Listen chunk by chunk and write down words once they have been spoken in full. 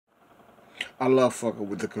I love fucking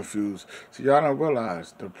with the confused. See, y'all don't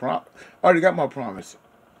realize I already got my promise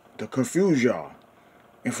to confuse y'all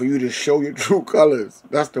and for you to show your true colors.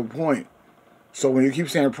 That's the point. So when you keep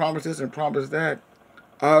saying promise this and promise that,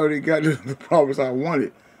 I already got the promise I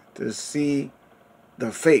wanted to see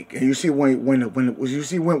the fake. And you see when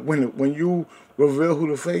you reveal who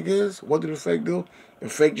the fake is, what do the fake do? The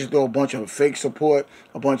fake just do a bunch of fake support,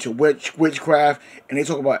 a bunch of witchcraft, and they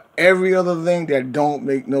talk about every other thing that don't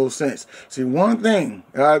make no sense. See, one thing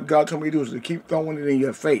God told me to do is to keep throwing it in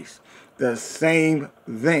your face. The same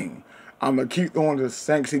thing. I'm going to keep throwing the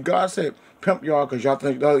same. See, God said, pimp y'all because y'all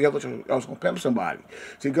think y'all was going to pimp somebody.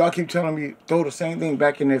 See, God keep telling me, throw the same thing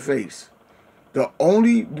back in their face.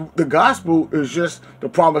 The gospel is just the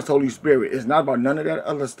promised Holy Spirit. It's not about none of that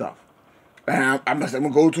other stuff. And I'm going to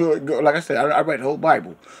go to it. Like I said, I read the whole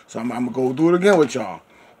Bible. So I'm going to go do it again with y'all.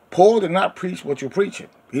 Paul did not preach what you're preaching.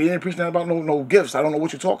 He didn't preach nothing about no gifts. I don't know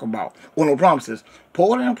what you're talking about. Or no promises.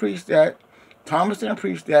 Paul didn't preach that. Thomas didn't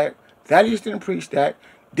preach that. Thaddeus didn't preach that.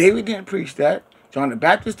 David didn't preach that. John the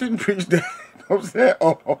Baptist didn't preach that. You know what I'm saying?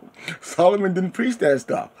 Oh, Solomon didn't preach that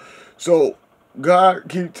stuff. So God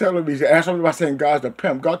keep telling me, that's what I'm saying God's the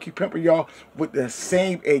pimp. God keep pimping y'all with the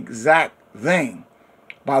same exact thing.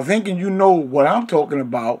 By thinking you know what I'm talking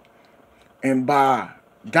about and by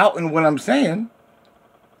doubting what I'm saying,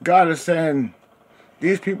 God is saying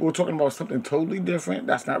these people are talking about something totally different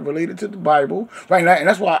that's not related to the Bible. Right now, and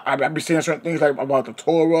that's why I be saying certain things like about the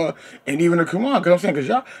Torah and even the Quran. Because I'm saying,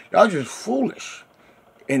 because y'all just foolish.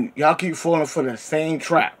 And y'all keep falling for the same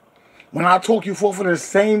trap. When I talk, you fall for the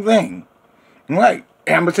same thing. Right?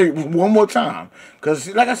 And I'm going to tell you one more time. Because,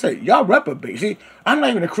 like I said, y'all reprobate. See, I'm not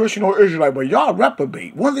even a Christian or Israelite, but y'all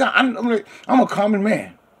reprobate. One thing, I'm a common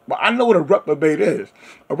man. But I know what a reprobate is.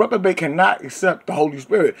 A reprobate cannot accept the Holy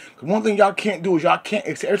Spirit. Because one thing y'all can't do is y'all can't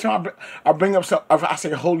accept. Every time I bring up something, I say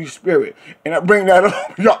Holy Spirit. And I bring that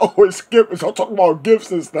up, y'all always skip it. So I'm talking about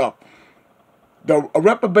gifts and stuff. A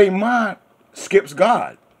reprobate mind skips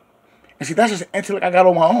God. And see, that's just intellect I got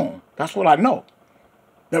on my own. That's what I know.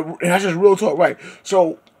 And that's just real talk, right?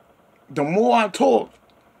 So, the more I talk,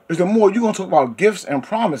 is the more you're going to talk about gifts and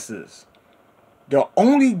promises. The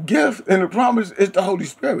only gift and the promise is the Holy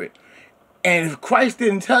Spirit. And if Christ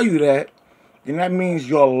didn't tell you that, then that means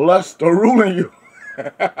your lust are ruling you.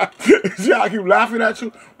 See how I keep laughing at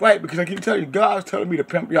you? Right, because I keep telling you, God's telling me to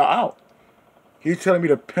pimp y'all out. He's telling me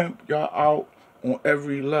to pimp y'all out on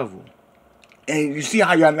every level. And you see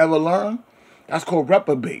how y'all never learn? That's called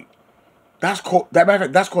reprobate. That's called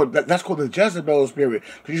the Jezebel spirit.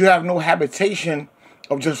 Because you have no habitation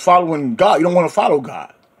of just following God. You don't want to follow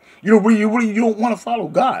God. You don't want to follow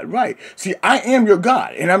God, right? See, I am your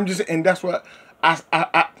God, and that's what I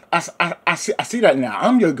see that now.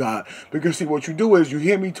 I'm your God because see, what you do is you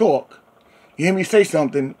hear me talk, you hear me say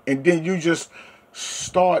something, and then you just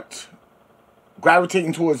start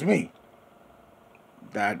gravitating towards me.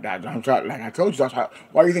 I'm trying, like I told you,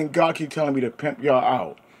 why do you think God keep telling me to pimp y'all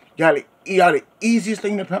out? Y'all the easiest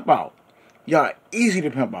thing to pimp out. Y'all easy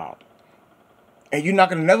to pimp out. And you're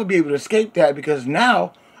not going to never be able to escape that because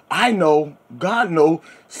now I know, God know,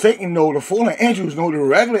 Satan know, the fallen angels know, the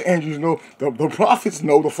regular angels know, the prophets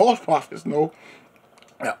know, the false prophets know.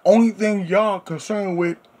 The only thing y'all concerned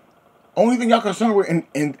with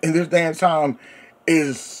in this day and time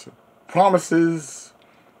is promises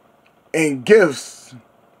and gifts.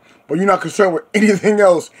 But you're not concerned with anything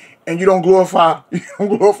else, and you don't glorify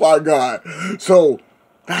God. So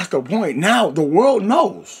that's the point. Now the world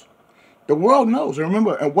knows. The world knows.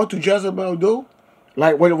 Remember, and what do Jezebel do?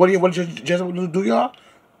 Like what does Jezebel do, y'all?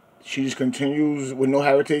 She just continues with no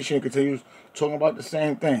habitation, continues talking about the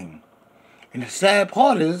same thing. And the sad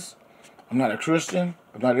part is, I'm not a Christian,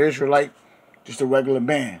 I'm not an Israelite, just a regular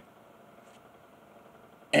man.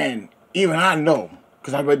 And even I know,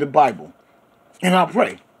 because I read the Bible, and I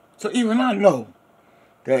pray. So even I know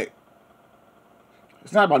that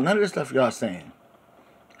it's not about none of this stuff y'all saying.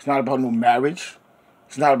 It's not about no marriage.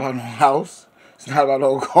 It's not about no house. It's not about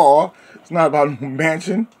no car. It's not about no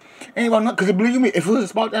mansion. Ain't about nothing. Because believe me, if it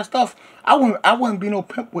was about that stuff, I wouldn't be no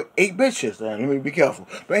pimp with 8 bitches. Let me be careful.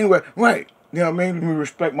 But anyway, right. You know what I mean? Let me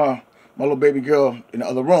respect my little baby girl in the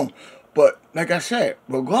other room. But like I said,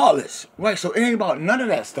 regardless, right? So it ain't about none of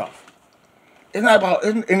that stuff. It's not about,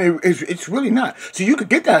 it's really not. So you could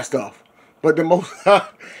get that stuff, but the most,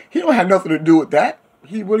 he don't have nothing to do with that.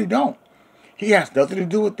 He really don't. He has nothing to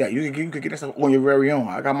do with that. You could get that stuff on your very own.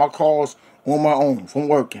 I got my cars on my own from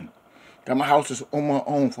working. Got my houses on my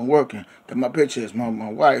own from working. Got my pictures, my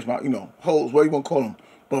wives, my, hoes, what you want to call them.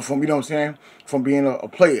 But from, you know what I'm saying, from being a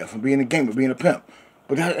player, from being a gamer, being a pimp.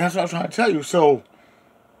 But that's what I'm trying to tell you. So,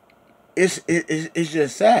 it's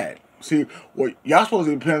just sad. See, well, y'all supposed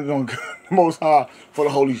to depend on the Most High for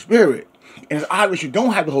the Holy Spirit. And it's obvious you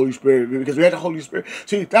don't have the Holy Spirit because we have the Holy Spirit.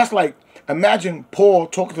 See, that's like, imagine Paul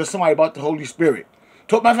talking to somebody about the Holy Spirit.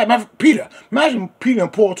 Matter of fact, Peter. Imagine Peter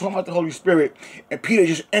and Paul talking about the Holy Spirit, and Peter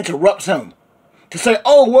just interrupts him to say,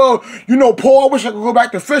 oh, well, you know, Paul, I wish I could go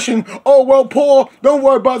back to fishing. Oh, well, Paul, don't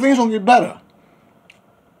worry about it. Things gonna get better.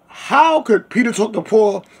 How could Peter talk to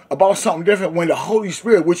Paul about something different when the Holy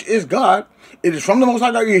Spirit, which is God, it is from the Most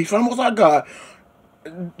High God, he's from the Most High God.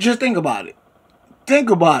 Just think about it. Think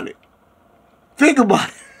about it. Think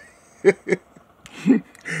about it.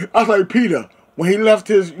 I was like, Peter, when he left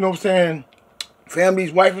his, you know what I'm saying,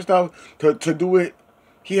 family's wife and stuff to do it,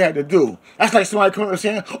 he had to do. That's like somebody coming and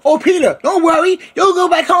saying, oh, Peter, don't worry, you'll go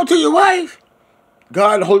back home to your wife.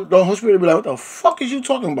 God, the Holy Spirit will be like, what the fuck is you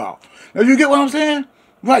talking about? Now, you get what I'm saying?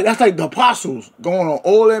 Right, that's like the apostles going on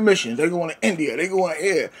all their missions. They going to India, they going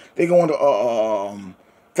here, they going to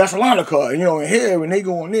Thessalonica, you know, and here, and they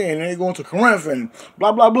going there, and they going to Corinth, and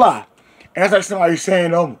blah, blah, blah. And that's like somebody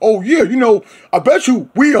saying, oh yeah, you know, I bet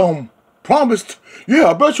you we promised,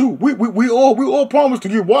 yeah, I bet you we all promised to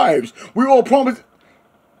get wives. We all promised.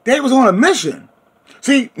 They was on a mission.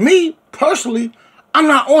 See, me personally, I'm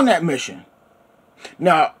not on that mission.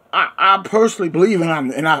 Now, I personally believe,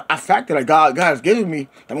 and I fact that God has given me,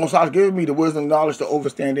 the Most High has given me the wisdom, knowledge, the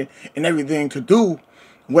understanding, and everything to do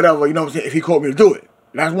whatever, you know what I'm saying, if he called me to do it.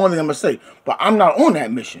 That's one thing I'm going to say. But I'm not on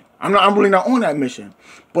that mission. I'm really not on that mission.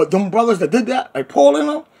 But them brothers that did that, like Paul and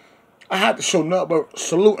them, I had to show nothing but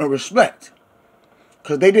salute and respect.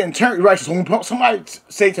 Because they didn't turn me right. So when somebody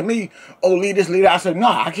say to me, oh, lead this leader, I said,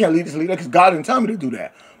 nah, I can't lead this leader because God didn't tell me to do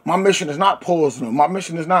that. My mission is not Paul's in them. My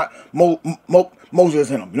mission is not Moses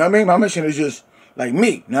in them. You know what I mean? My mission is just like me.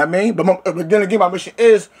 You know what I mean? But then again, my mission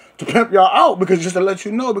is to pimp y'all out, because just to let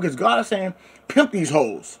you know, because God is saying, pimp these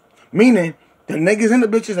hoes. Meaning, the niggas and the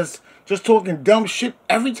bitches that's just talking dumb shit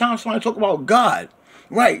every time somebody talk about God.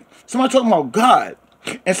 Right. Somebody talking about God.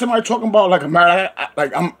 And somebody talking about like a marriage.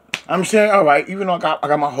 Like I'm saying, all right, even though I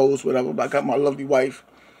got my hoes, whatever, but I got my lovely wife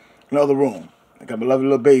in the other room. I got my lovely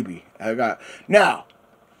little baby. Now,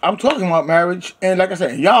 I'm talking about marriage, and like I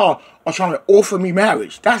said, y'all are trying to offer me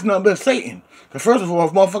marriage. That's nothing but Satan. Because first of all,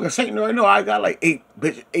 if motherfucking Satan already know, I got like 8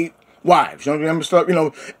 wives. You know what I mean? Stuff, you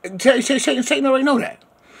know, Satan already know that.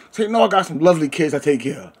 Satan know I got some lovely kids I take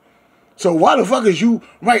care of. So why the fuck is you,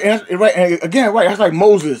 right, and again, right, that's like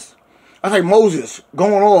Moses. That's like Moses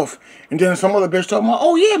going off, and then some other bitch talking about,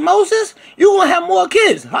 oh yeah, Moses, you gonna have more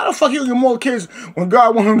kids. How the fuck you get more kids when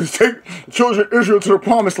God want him to take the children of Israel to the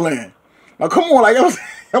promised land? Now come on, like, y'all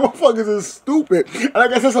motherfuckers is stupid. And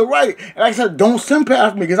like I said, so right, and like I said, don't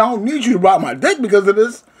sympathize me, because I don't need you to ride my dick because of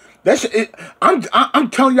this. That shit, I'm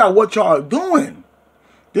telling y'all what y'all are doing.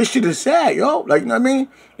 This shit is sad, yo. Like, you know what I mean?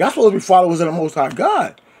 Y'all supposed to be followers of the Most High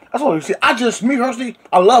God. That's what you see. Me personally,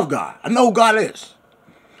 I love God. I know who God is.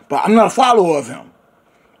 But I'm not a follower of him.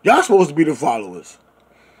 Y'all supposed to be the followers.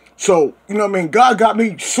 So, you know what I mean? God got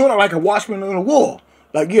me sort of like a watchman on the wall.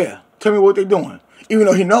 Like, yeah, tell me what they doing. Even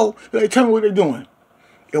though he know, like, tell me what they doing.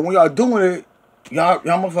 And when y'all doing it, y'all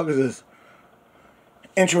motherfuckers is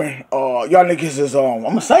entering, y'all niggas is, I'm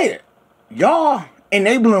gonna say it. Y'all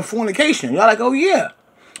enabling fornication. Y'all like, oh yeah,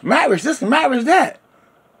 marriage this and marriage that.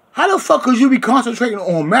 How the fuck could you be concentrating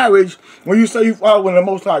on marriage when you say you follow the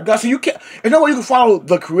Most High God? So you can't. There's no way you can follow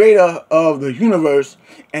the Creator of the universe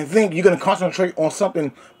and think you're gonna concentrate on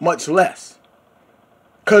something much less.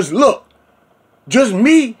 Cause look, just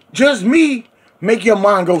me, make your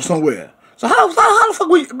mind go somewhere. So how the fuck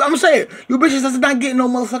when I'm saying you bitches that's not getting no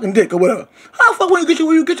motherfucking dick or whatever? How the fuck when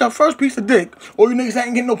you get your first piece of dick, or you niggas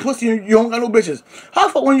ain't getting no pussy and you don't got no bitches? How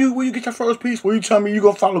the fuck when you get your first piece, where you tell me you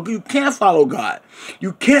gonna follow? You can't follow God.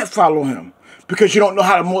 You can't follow him because you don't know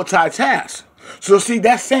how to multitask. So see,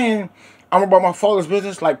 that saying I'm about my Father's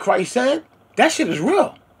business, like Christ said, that shit is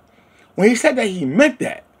real. When he said that, he meant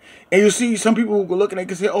that. And you see some people who look and they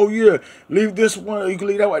can say, oh yeah, leave this one, you can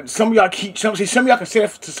leave that one. Some of y'all some of y'all can say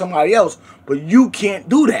that to somebody else, but you can't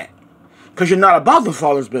do that. Because you're not about the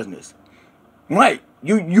Father's business. Right.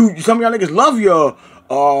 Some of y'all niggas love your,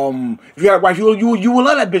 if you got a wife, you will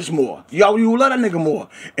love that bitch more. Y'all will love that nigga more.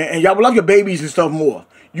 And y'all will love your babies and stuff more.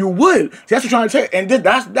 You would. See, that's what I'm trying to tell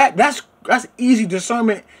you. And that's easy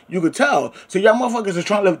discernment you could tell. So y'all motherfuckers are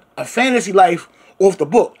trying to live a fantasy life off the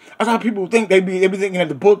book. That's how people think they be thinking that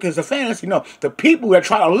the book is a fantasy. No, the people that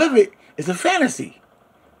try to live it is a fantasy.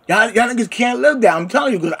 Y'all niggas can't live that. I'm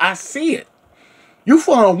telling you, because I see it. You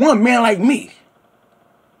follow one man like me,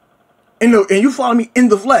 and you follow me in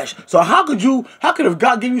the flesh. So how could if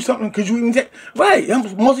God give you something, could you even take? Right,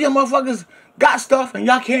 most of y'all motherfuckers got stuff, and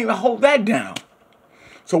y'all can't even hold that down.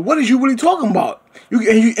 So what is you really talking about? You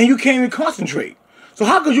can't even concentrate. So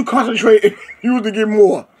how could you concentrate if you was to get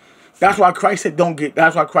more? That's why Christ said don't get.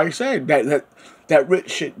 That's why Christ said that rich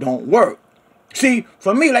shit don't work. See,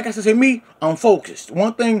 for me, like I said, me, I'm focused.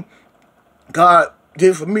 One thing God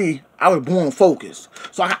did for me, I was born focused.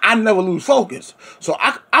 So I never lose focus. So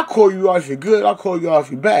I call you out if you're good. I call you out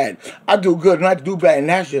if you're bad. I do good and I do bad, and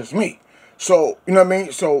that's just me. So, you know what I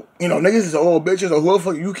mean? So, you know, niggas is all bitches or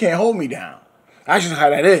whoever, you can't hold me down. That's just how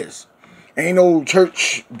that is. Ain't no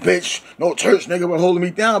church bitch, no church nigga but holding me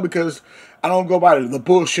down because I don't go by the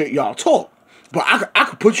bullshit y'all talk. But I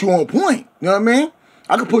could put you on point. You know what I mean?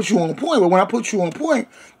 I could put you on point, but when I put you on point,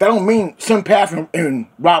 that don't mean some path and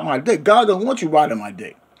ride my dick. God don't want you riding my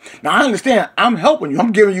dick. Now I understand. I'm helping you.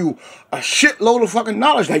 I'm giving you a shitload of fucking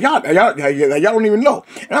knowledge that y'all don't even know,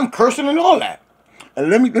 and I'm cursing and all that. And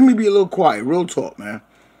let me be a little quiet, real talk, man.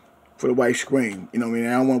 For the white scream, you know what I mean?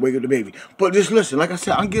 I don't want to wake up the baby. But just listen, like I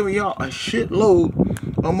said, I'm giving y'all a shitload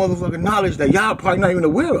of motherfucking knowledge that y'all probably not even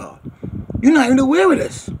aware of. You're not even aware of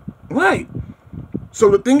this. Right. So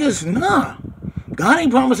the thing is, nah. God ain't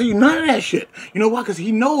promising you none of that shit. You know why? Because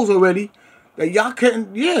he knows already that y'all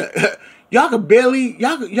can't, y'all could barely,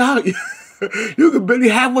 you could barely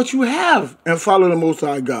have what you have and follow the Most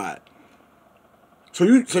High God. So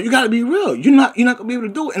you got to be real. You're not gonna be able to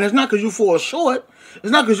do it, and it's not because you fall short. It's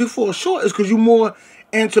not because you fall short. It's because you're more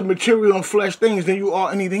into material and flesh things than you are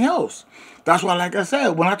anything else. That's why, like I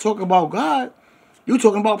said, when I talk about God, you're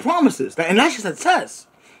talking about promises, and that's just a test.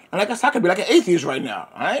 And like I said, I could be like an atheist right now.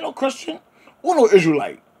 I ain't no Christian or no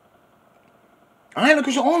Israelite. I ain't no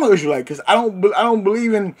Christian or no Israelite because I don't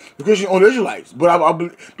believe in the Christian or the Israelites. But I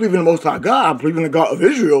believe in the Most High God. I believe in the God of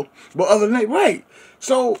Israel. But other than that, right?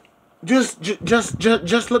 So. Just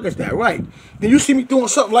look at that, right? Then you see me doing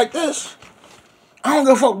something like this. I don't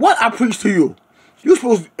give a fuck what I preach to you. You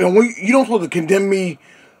don't supposed to condemn me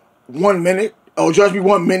 1 minute or judge me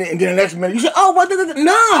 1 minute and then the next minute you say, oh, what?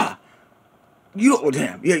 Nah. You don't.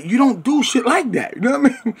 Damn. Yeah, you don't do shit like that. You know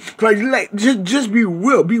what I mean? Like just be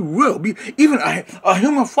real. Be real. Be even a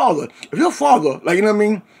human father. If your father, like you know what I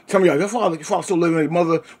mean? Some of y'all, your father still living with your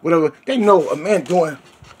mother, whatever. They know a man doing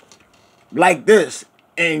like this.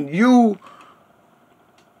 And you,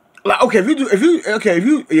 like, okay,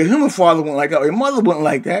 if your human father went like that, or your mother went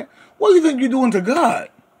like that, what do you think you're doing to God?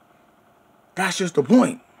 That's just the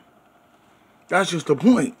point. That's just the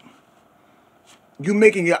point. You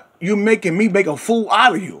making me make a fool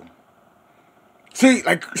out of you. See,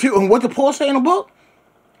 what did Paul say in the book?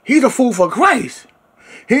 He's a fool for Christ.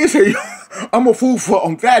 He didn't say, I'm a fool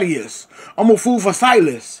for Thaddeus. I'm a fool for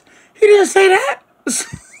Silas. He didn't say that.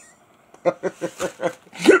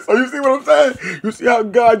 So you see what I'm saying? You see how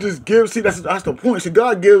God just gives. See, that's the point. See,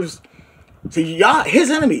 God gives. See, y'all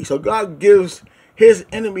his enemies. So God gives his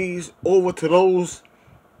enemies over to those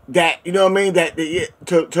that you know what I mean. That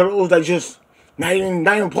to those that just not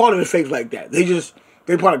even part of the faith like that.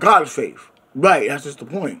 They part of God's faith. Right. That's just the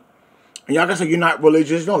point. And y'all can say you're not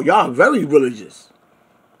religious. No, y'all are very religious.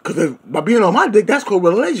 Because by being on my dick, that's called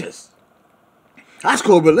religious. That's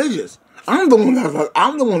called religious. I'm the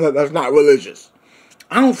one that's not religious.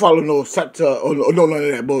 I don't follow no sector or no none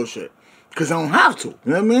of that bullshit. Because I don't have to. You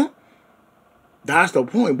know what I mean? That's the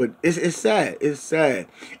point. But it's sad. It's sad.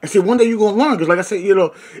 And see, one day you're going to learn. Because like I said, you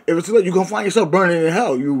know, if it's too late, you're going to find yourself burning in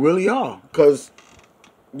hell. You really are. Because,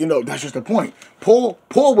 you know, that's just the point. Paul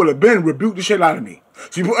would have been rebuked the shit out of me.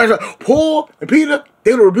 See, Paul and Peter,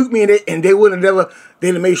 they would have rebuked me and they would have never,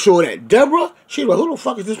 they'd have made sure that Deborah, she'd be like, who the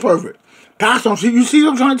fuck is this pervert? That's what you see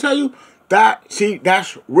what I'm trying to tell you?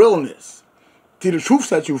 That's realness. See, the truth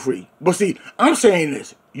sets you free. But see, I'm saying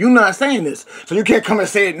this. You're not saying this. So you can't come and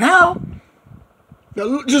say it now.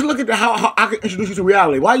 Now just look at how I can introduce you to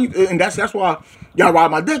reality. Why you? And that's why y'all ride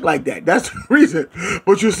my dick like that. That's the reason.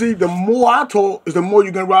 But you see, the more I talk, is the more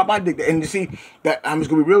you're going to ride my dick. And you see, that I'm just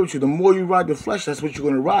going to be real with you. The more you ride the flesh, that's what you're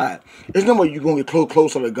going to ride. There's no way you're going to get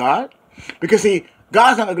closer to God. Because see,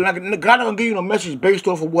 God not gonna give you no message based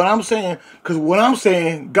off of what I'm saying, because what I'm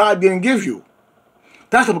saying, God didn't give you.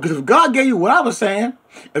 That's because if God gave you what I was saying,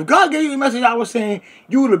 if God gave you the message I was saying,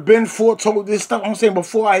 you would have been foretold this stuff I'm saying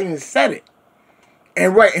before I even said it.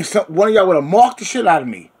 And one of y'all would have marked the shit out of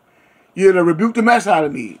me. You would have rebuked the mess out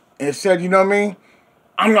of me and said, you know what I mean?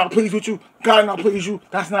 I'm not pleased with you. God not pleased with you.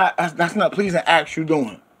 That's not pleasing acts you're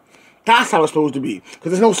doing. That's how it's supposed to be.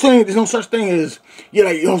 Because there's no such thing as,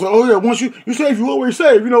 oh yeah, once you save, you always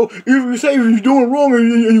save. You know, if you save, if you're doing wrong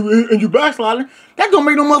and you backsliding, that don't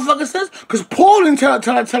make no motherfucking sense. Because Paul didn't tell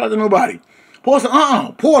that to nobody. Paul said,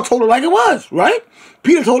 Paul told it like it was, right?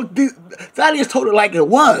 Thaddeus told it like it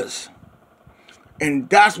was. And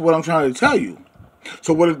that's what I'm trying to tell you.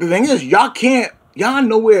 So what the thing is, y'all can't y'all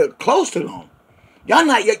nowhere close to them. Y'all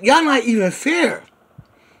not even fair.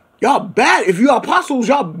 Y'all bad. If you're apostles,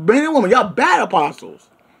 y'all men and women, y'all bad apostles.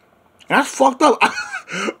 And that's fucked up. A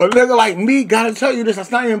nigga like me gotta tell you this.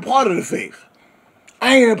 That's not even part of the faith.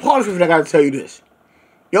 I ain't even part of the faith. I gotta tell you this.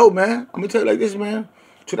 Yo, man, I'm gonna tell you like this, man.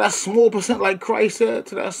 To that small percent, like Christ said,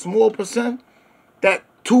 to that small percent, that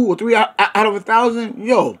 2 or 3 out of 1,000,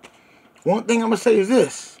 yo, one thing I'm gonna say is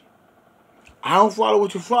this. I don't follow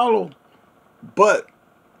what you follow, but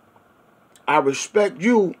I respect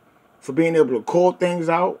you for being able to call things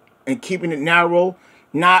out and keeping it narrow,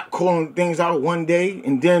 not calling things out one day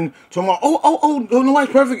and then talking about, oh,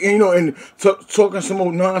 nobody's perfect, and, you know, and talking some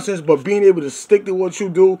old nonsense, but being able to stick to what you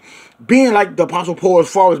do, being like the Apostle Paul as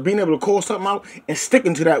far as being able to call something out and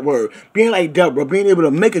sticking to that word, being like Deborah, being able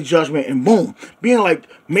to make a judgment and boom, being like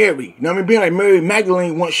Mary, you know what I mean, being like Mary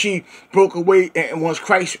Magdalene once she broke away and once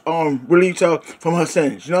Christ released her from her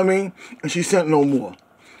sins, you know what I mean, and she sinned no more.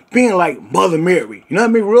 Being like Mother Mary, you know what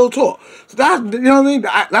I mean, real talk. So that's, you know what I mean,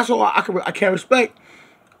 that's all I can respect.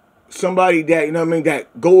 Somebody that, you know what I mean,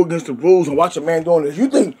 that go against the rules and watch a man doing this. You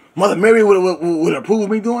think Mother Mary would approve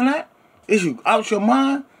me doing that? Is you out your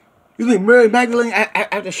mind? You think Mary Magdalene,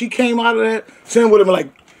 after she came out of that, sin would have been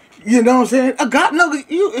like, you know what I'm saying? God, no,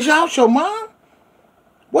 is you out your mind?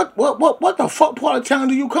 What the fuck part of town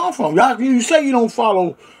do you come from? Y'all, you say you don't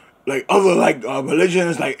follow like other like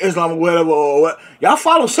religions like Islam or whatever or what. Y'all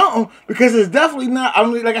follow something because it's definitely not. I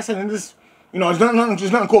mean, like I said in this. You know,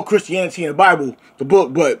 there's nothing called Christianity in the Bible, the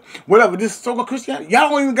book, but whatever, this so-called Christianity, y'all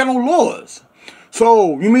don't even got no laws.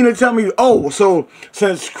 So, you mean to tell me, oh, so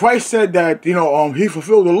since Christ said that, you know, he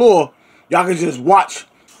fulfilled the law, y'all can just watch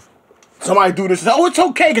somebody do this and say, oh, it's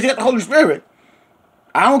okay because you got the Holy Spirit.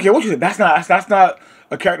 I don't care what you say. That's not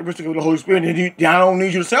a characteristic of the Holy Spirit. And I don't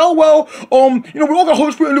need you to say, oh, well, you know, we all got the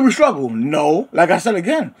Holy Spirit and we struggle. No, like I said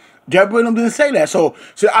again. Deborah and them didn't say that. So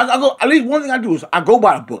I go, at least one thing I do is I go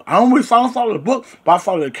by the book. I don't really follow the book, but I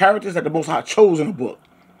follow the characters that the Most High chose in the book.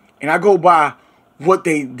 And I go by what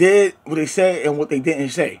they did, what they said, and what they didn't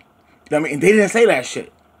say. You know what I mean? And they didn't say that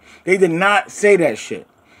shit. They did not say that shit.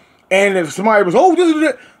 And if somebody was, oh, this is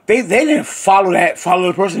it, they didn't follow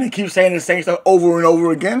the person and keep saying the same stuff over and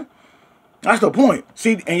over again. That's the point.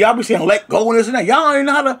 See, and y'all be saying let go and this and that. Y'all ain't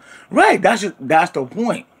know how to, right, that's the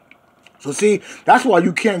point. So see, that's why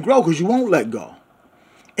you can't grow, because you won't let go.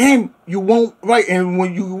 And you won't, right, and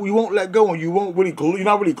when you won't let go and you won't really, you're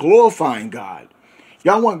not really glorifying God.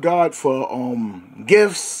 Y'all want God for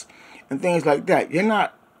gifts and things like that. You're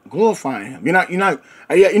not glorifying him. You're not, you know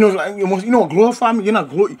what glorify me?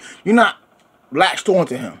 You're not latched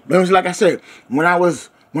onto him. Like I said, when I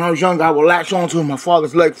was younger, I would latch onto my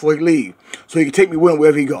father's leg before he leave, so he could take me with him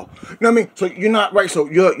wherever he go. You know what I mean? So you're not right. So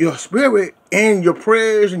your spirit and your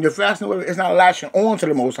prayers and your fasting, whatever, it's not latching on to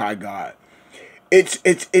the Most High God. It's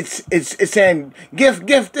saying give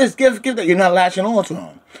this, give that. You're not latching on to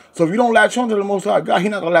him. So if you don't latch on to the Most High God,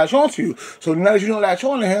 he's not gonna latch on to you. So now that you don't latch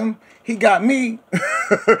on to him, he got me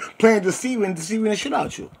playing deceiving the shit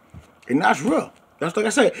out you, and that's real. That's like I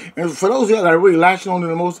said. And for those of you that are really latching on to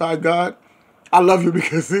the Most High God, I love you,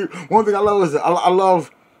 because see, one thing I love is I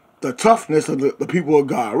love the toughness of the people of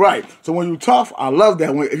God, right? So when you tough, I love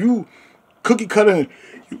that. If you cookie cutter,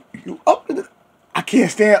 you up. I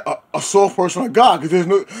can't stand a soft person like God, because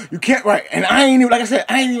you can't, right? And I ain't even, like I said,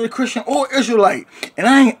 I ain't even a Christian or Israelite, and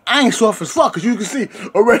I ain't soft as fuck, because you can see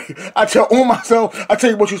already. I tell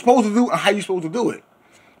you what you're supposed to do and how you're supposed to do it.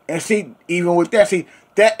 And see, even with that,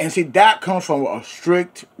 that comes from a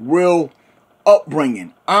strict, real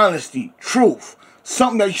upbringing, honesty, truth,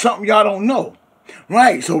 something y'all don't know,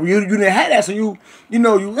 right? So you didn't have that, so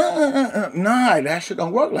nah, that shit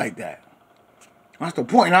don't work like that. That's the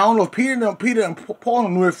point. And I don't know if Peter and Paul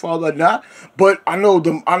knew their father or not, but I know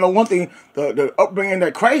one thing: the upbringing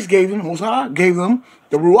that Christ gave them, Most High gave them,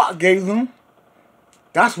 the Ruach gave them.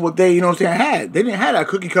 That's what they, had. They didn't have that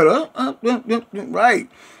cookie cutter, right?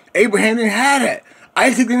 Abraham didn't have that.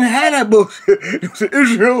 Isaac didn't have that bullshit.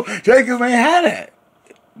 Israel, Jacob ain't had that.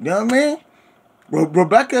 You know what I mean?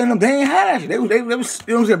 Rebecca and them, they ain't had that shit.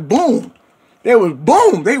 They was boom. They was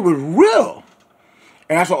boom. They was real.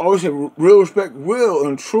 And that's what I always say, real respect, real,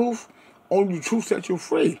 and truth, only the truth sets you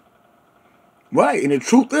free. Right? And the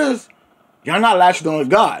truth is, y'all not latching on to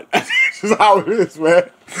God. That's just how it is, man.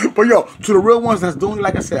 But yo, to the real ones that's doing it,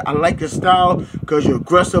 like I said, I like your style, because you're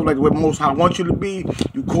aggressive, like the way Most High wants you to be.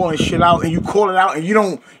 You calling shit out, and you call it out, and you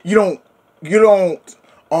don't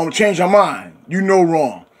change your mind. You know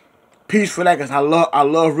wrong. Peace for that, because I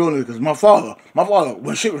love realness. Because my father,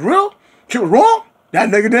 when shit was real, shit was wrong, that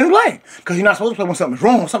nigga didn't play. Because you're not supposed to play when something's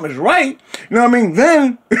wrong, when something's right. You know what I mean?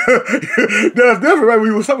 Then, that's different, right?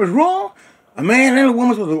 When something's wrong, A man and a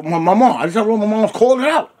woman supposed to, my mom. I just have my mom's called it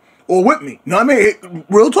out. Or with me. You know what I mean?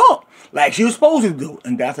 Real talk. Like she was supposed to do.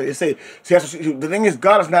 And that's what they say. See, the thing is,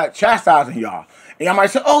 God is not chastising y'all. And y'all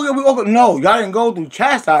might say, oh, yeah, we all go. No, y'all didn't go through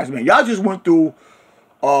chastisement. Y'all just went through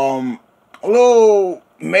little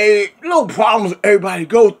problems everybody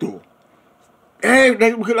go through.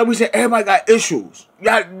 Like we said, everybody got issues.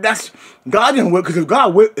 Yeah, that's God didn't whip, because if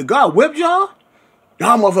God whipped y'all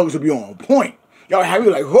motherfuckers would be on point. Y'all have me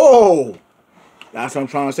like, whoa. That's what I'm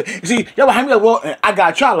trying to say. You see, y'all have me like, well, I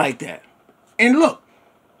got y'all like that. And look,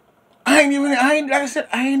 I ain't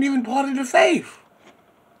even part of the faith.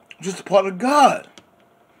 Just a part of God.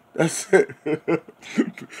 That's it.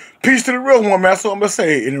 Peace to the real one, man. That's all I'm gonna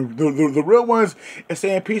say. And the real ones are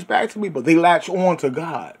saying peace back to me, but they latch on to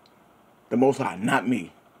God, the Most High, not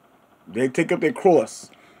me. They take up their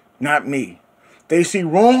cross, not me. They see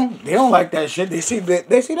wrong, they don't like that shit. They see that,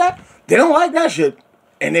 they don't like that shit,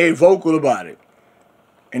 and they vocal about it.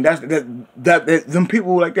 And that's them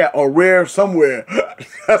people like that are rare somewhere.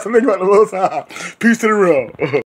 That's the thing about the Most High. Peace to the real.